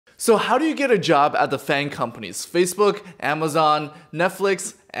So how do you get a job at the FAANG companies? Facebook, Amazon,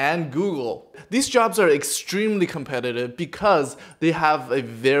 Netflix, and Google. These jobs are extremely competitive because they have a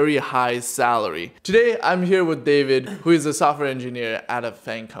very high salary. Today, I'm here with David, who is a software engineer at a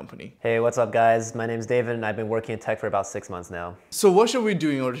FAANG company. Hey, what's up guys? My name's David and I've been working in tech for about 6 months now. So what should we do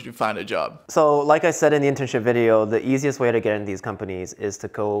in order to find a job? So like I said in the internship video, the easiest way to get into these companies is to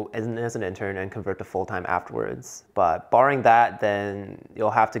go in as an intern and convert to full-time afterwards. But barring that, then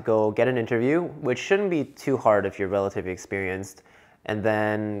you'll have to go get an interview, which shouldn't be too hard if you're relatively experienced, and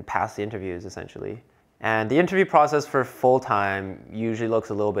then pass the interviews essentially. And the interview process for full-time usually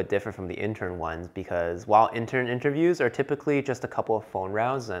looks a little bit different from the intern ones because while intern interviews are typically just a couple of phone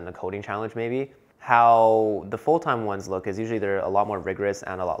rounds and a coding challenge maybe, how the full-time ones look is usually they're a lot more rigorous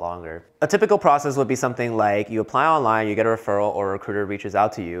and a lot longer. A typical process would be something like you apply online, you get a referral or a recruiter reaches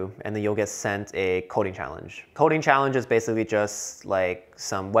out to you, and then you'll get sent a coding challenge. Coding challenge is basically just like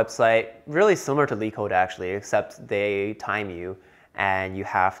some website, really similar to LeetCode actually, except they time you and you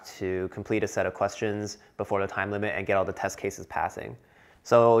have to complete a set of questions before the time limit and get all the test cases passing.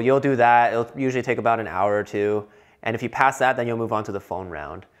 So you'll do that, it'll usually take about an hour or two, and if you pass that, then you'll move on to the phone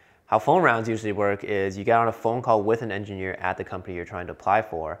round. How phone rounds usually work is you get on a phone call with an engineer at the company you're trying to apply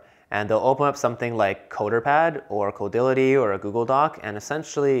for, and they'll open up something like CoderPad or Codility or a Google Doc, and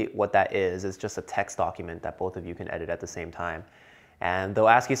essentially what that is just a text document that both of you can edit at the same time. And they'll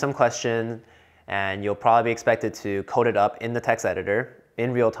ask you some questions, and you'll probably be expected to code it up in the text editor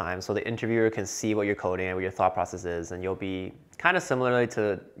in real time so the interviewer can see what you're coding and what your thought process is, and you'll be kind of similarly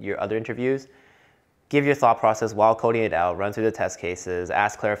to your other interviews, give your thought process while coding it out, run through the test cases,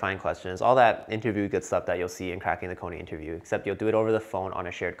 ask clarifying questions, all that interview good stuff that you'll see in cracking the coding interview, except you'll do it over the phone on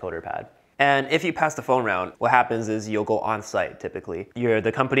a shared coder pad. And if you pass the phone round, what happens is you'll go on site typically.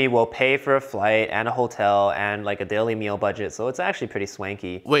 The company will pay for a flight and a hotel and like a daily meal budget, so it's actually pretty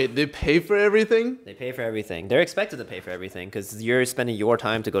swanky. Wait, they pay for everything? They pay for everything. They're expected to pay for everything because you're spending your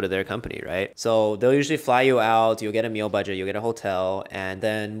time to go to their company, right? So they'll usually fly you out, you'll get a meal budget, you'll get a hotel, and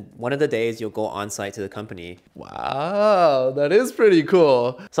then one of the days you'll go on site to the company. Wow, that is pretty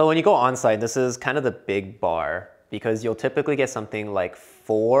cool. So when you go on site, this is kind of the big bar because you'll typically get something like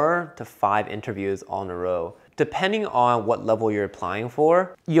 4 to 5 interviews all in a row. Depending on what level you're applying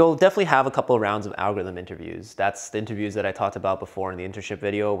for, you'll definitely have a couple of rounds of algorithm interviews. That's the interviews that I talked about before in the internship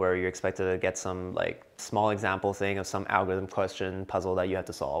video where you're expected to get some like small example thing of some algorithm question puzzle that you have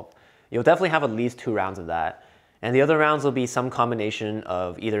to solve. You'll definitely have at least 2 rounds of that. And the other rounds will be some combination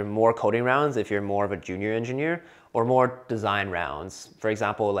of either more coding rounds if you're more of a junior engineer or more design rounds. For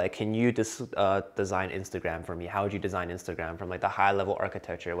example, like, can you design Instagram for me? How would you design Instagram from like the high level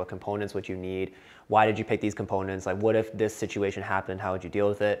architecture? What components would you need? Why did you pick these components? Like, what if this situation happened? How would you deal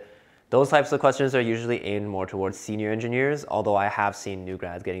with it? Those types of questions are usually aimed more towards senior engineers, although I have seen new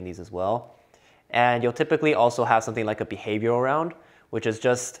grads getting these as well. And you'll typically also have something like a behavioral round, which is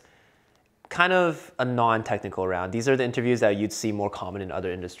just kind of a non-technical round. These are the interviews that you'd see more common in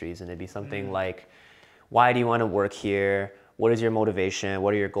other industries, and it'd be something like, why do you want to work here? What is your motivation?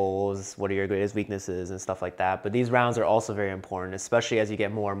 What are your goals? What are your greatest weaknesses and stuff like that? But these rounds are also very important, especially as you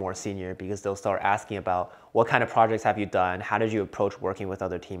get more and more senior, because they'll start asking about what kind of projects have you done? How did you approach working with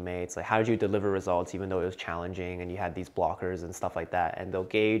other teammates? Like, how did you deliver results even though it was challenging and you had these blockers and stuff like that? And they'll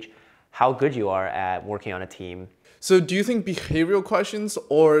gauge how good you are at working on a team. So do you think behavioral questions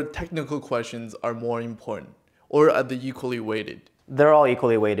or technical questions are more important, or are they equally weighted? They're all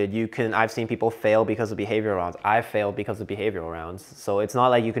equally weighted. I've seen people fail because of behavioral rounds. I've failed because of behavioral rounds. So it's not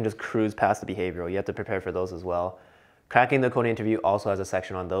like you can just cruise past the behavioral. You have to prepare for those as well. Cracking the coding interview also has a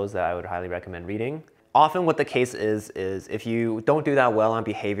section on those that I would highly recommend reading. Often what the case is if you don't do that well on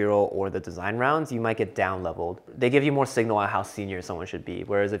behavioral or the design rounds, you might get down leveled. They give you more signal on how senior someone should be.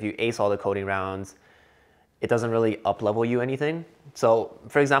 Whereas if you ace all the coding rounds, it doesn't really up-level you anything. So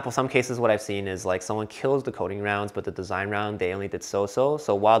for example, some cases what I've seen is like someone kills the coding rounds, but the design round, they only did so-so.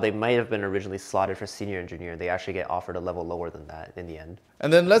 So while they might have been originally slotted for senior engineer, they actually get offered a level lower than that in the end.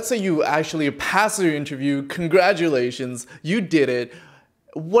 And then let's say you actually pass your interview, congratulations, you did it.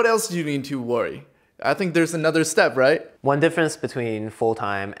 What else do you need to worry? I think there's another step, right? One difference between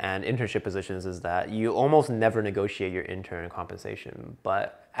full-time and internship positions is that you almost never negotiate your intern compensation,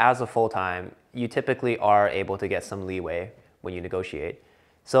 but as a full-time, you typically are able to get some leeway when you negotiate.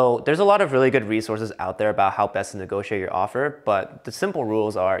 So there's a lot of really good resources out there about how best to negotiate your offer, but the simple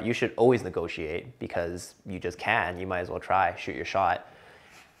rules are you should always negotiate because you just can. You might as well try, shoot your shot.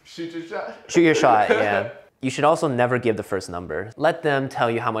 Shoot your shot? Shoot your shot, yeah. You should also never give the first number. Let them tell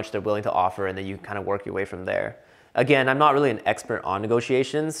you how much they're willing to offer and then you kind of work your way from there. Again, I'm not really an expert on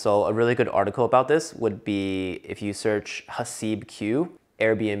negotiations, so a really good article about this would be if you search HasibQ.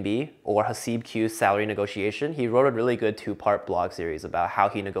 Airbnb or Hasib Q's salary negotiation, he wrote a really good 2-part blog series about how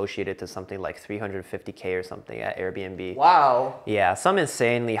he negotiated to something like 350K or something at Airbnb. Wow. Yeah, some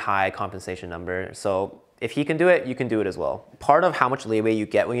insanely high compensation number. So if he can do it, you can do it as well. Part of how much leeway you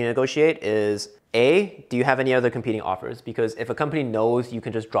get when you negotiate is A, do you have any other competing offers? Because if a company knows you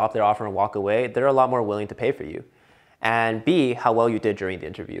can just drop their offer and walk away, they're a lot more willing to pay for you. And B, how well you did during the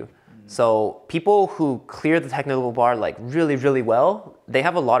interview. So people who clear the technical bar like really, really well, they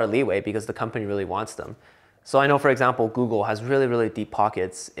have a lot of leeway because the company really wants them. So I know, for example, Google has really, really deep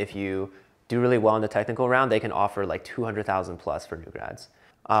pockets. If you do really well in the technical round, they can offer like 200,000 plus for new grads.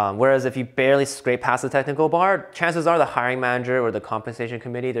 Whereas if you barely scrape past the technical bar, chances are the hiring manager or the compensation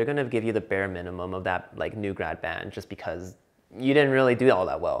committee, they're gonna give you the bare minimum of that like new grad band just because you didn't really do all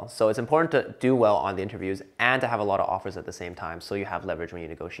that well. So it's important to do well on the interviews and to have a lot of offers at the same time so you have leverage when you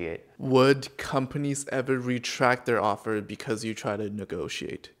negotiate. Would companies ever retract their offer because you try to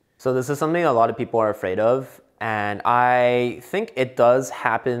negotiate? So this is something a lot of people are afraid of, and I think it does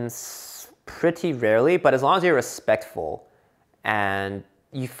happen pretty rarely, but as long as you're respectful and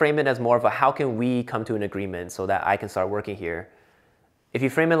you frame it as more of a how can we come to an agreement so that I can start working here. If you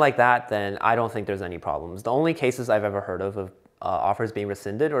frame it like that, then I don't think there's any problems. The only cases I've ever heard of offers being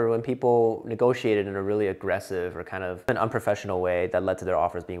rescinded or when people negotiated in a really aggressive or kind of an unprofessional way that led to their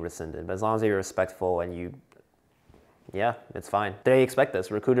offers being rescinded. But as long as you're respectful and yeah, it's fine. They expect this.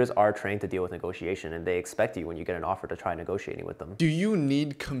 Recruiters are trained to deal with negotiation and they expect you when you get an offer to try negotiating with them. Do you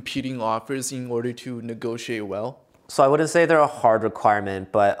need competing offers in order to negotiate well? So I wouldn't say they're a hard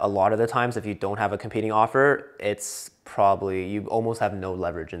requirement, but a lot of the times if you don't have a competing offer, it's probably, you almost have no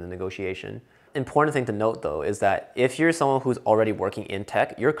leverage in the negotiation. Important thing to note though is that if you're someone who's already working in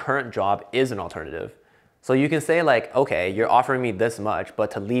tech, your current job is an alternative. So you can say like, okay, you're offering me this much,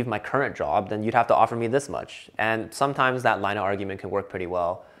 but to leave my current job, then you'd have to offer me this much. And sometimes that line of argument can work pretty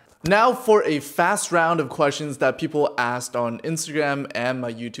well. Now for a fast round of questions that people asked on Instagram and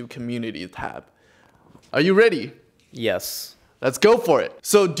my YouTube community tab. Are you ready? Yes. Let's go for it.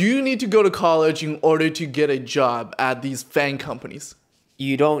 So do you need to go to college in order to get a job at these FANG companies?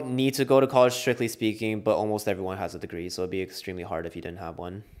 You don't need to go to college strictly speaking, but almost everyone has a degree, so it'd be extremely hard if you didn't have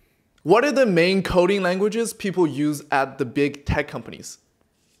one. What are the main coding languages people use at the big tech companies?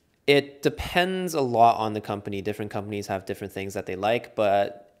 It depends a lot on the company. Different companies have different things that they like,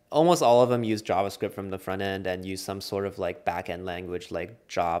 but almost all of them use JavaScript from the front end and use some sort of like back-end language like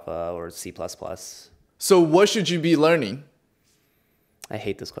Java or C++. So what should you be learning? I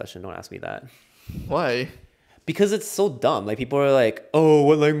hate this question. Don't ask me that. Why? Because it's so dumb. Like people are like, oh,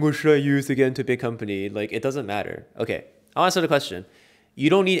 what language should I use to get into a big company? Like it doesn't matter. Okay, I'll answer the question. You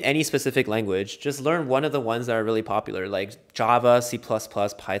don't need any specific language. Just learn one of the ones that are really popular, like Java, C++,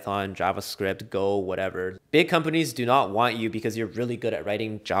 Python, JavaScript, Go, whatever. Big companies do not want you because you're really good at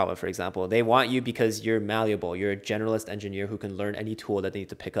writing Java, for example. They want you because you're malleable. You're a generalist engineer who can learn any tool that they need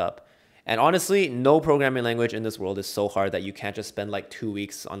to pick up. And honestly, no programming language in this world is so hard that you can't just spend like 2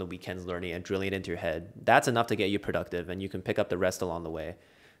 weeks on the weekends learning and drilling it into your head. That's enough to get you productive and you can pick up the rest along the way.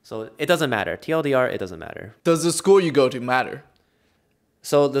 So it doesn't matter. TLDR, it doesn't matter. Does the school you go to matter?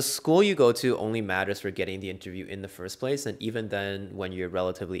 So the school you go to only matters for getting the interview in the first place, and even then when you're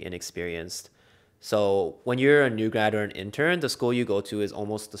relatively inexperienced. So when you're a new grad or an intern, the school you go to is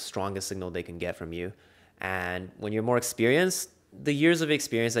almost the strongest signal they can get from you. And when you're more experienced, the years of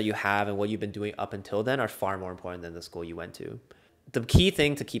experience that you have and what you've been doing up until then are far more important than the school you went to. The key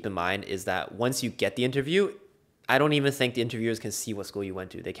thing to keep in mind is that once you get the interview, I don't even think the interviewers can see what school you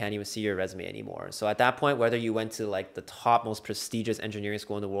went to. They can't even see your resume anymore. So at that point, whether you went to like the top most prestigious engineering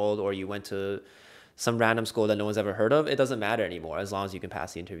school in the world or you went to some random school that no one's ever heard of, it doesn't matter anymore as long as you can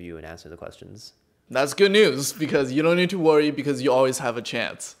pass the interview and answer the questions. That's good news because you don't need to worry because you always have a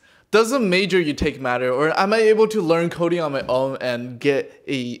chance. Does the major you take matter, or am I able to learn coding on my own and get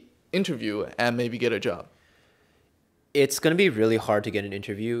an interview and maybe get a job? It's going to be really hard to get an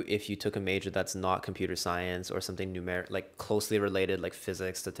interview if you took a major that's not computer science or something numeric, like closely related, like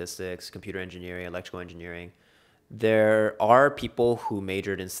physics, statistics, computer engineering, electrical engineering. There are people who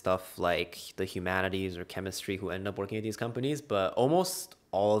majored in stuff like the humanities or chemistry who end up working at these companies, but almost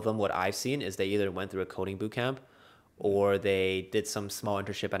all of them, what I've seen is they either went through a coding bootcamp or they did some small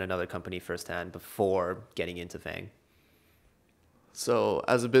internship at another company firsthand before getting into FANG. So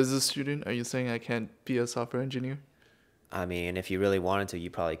as a business student, are you saying I can't be a software engineer? I mean, if you really wanted to, you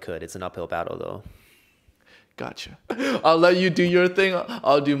probably could. It's an uphill battle, though. Gotcha. I'll let you do your thing.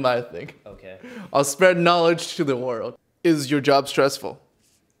 I'll do my thing. Okay. I'll spread knowledge to the world. Is your job stressful?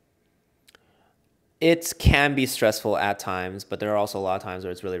 It can be stressful at times, but there are also a lot of times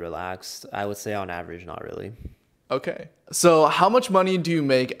where it's really relaxed. I would say on average, not really. Okay. So how much money do you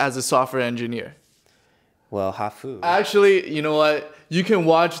make as a software engineer? Well, Hafu. Actually, you know what? You can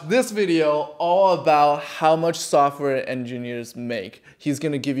watch this video all about how much software engineers make. He's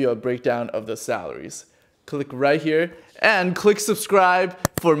gonna give you a breakdown of the salaries. Click right here and click subscribe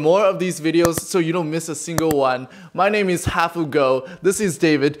for more of these videos so you don't miss a single one. My name is Hafu Go. This is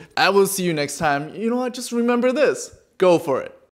David. I will see you next time. You know what? Just remember this. Go for it.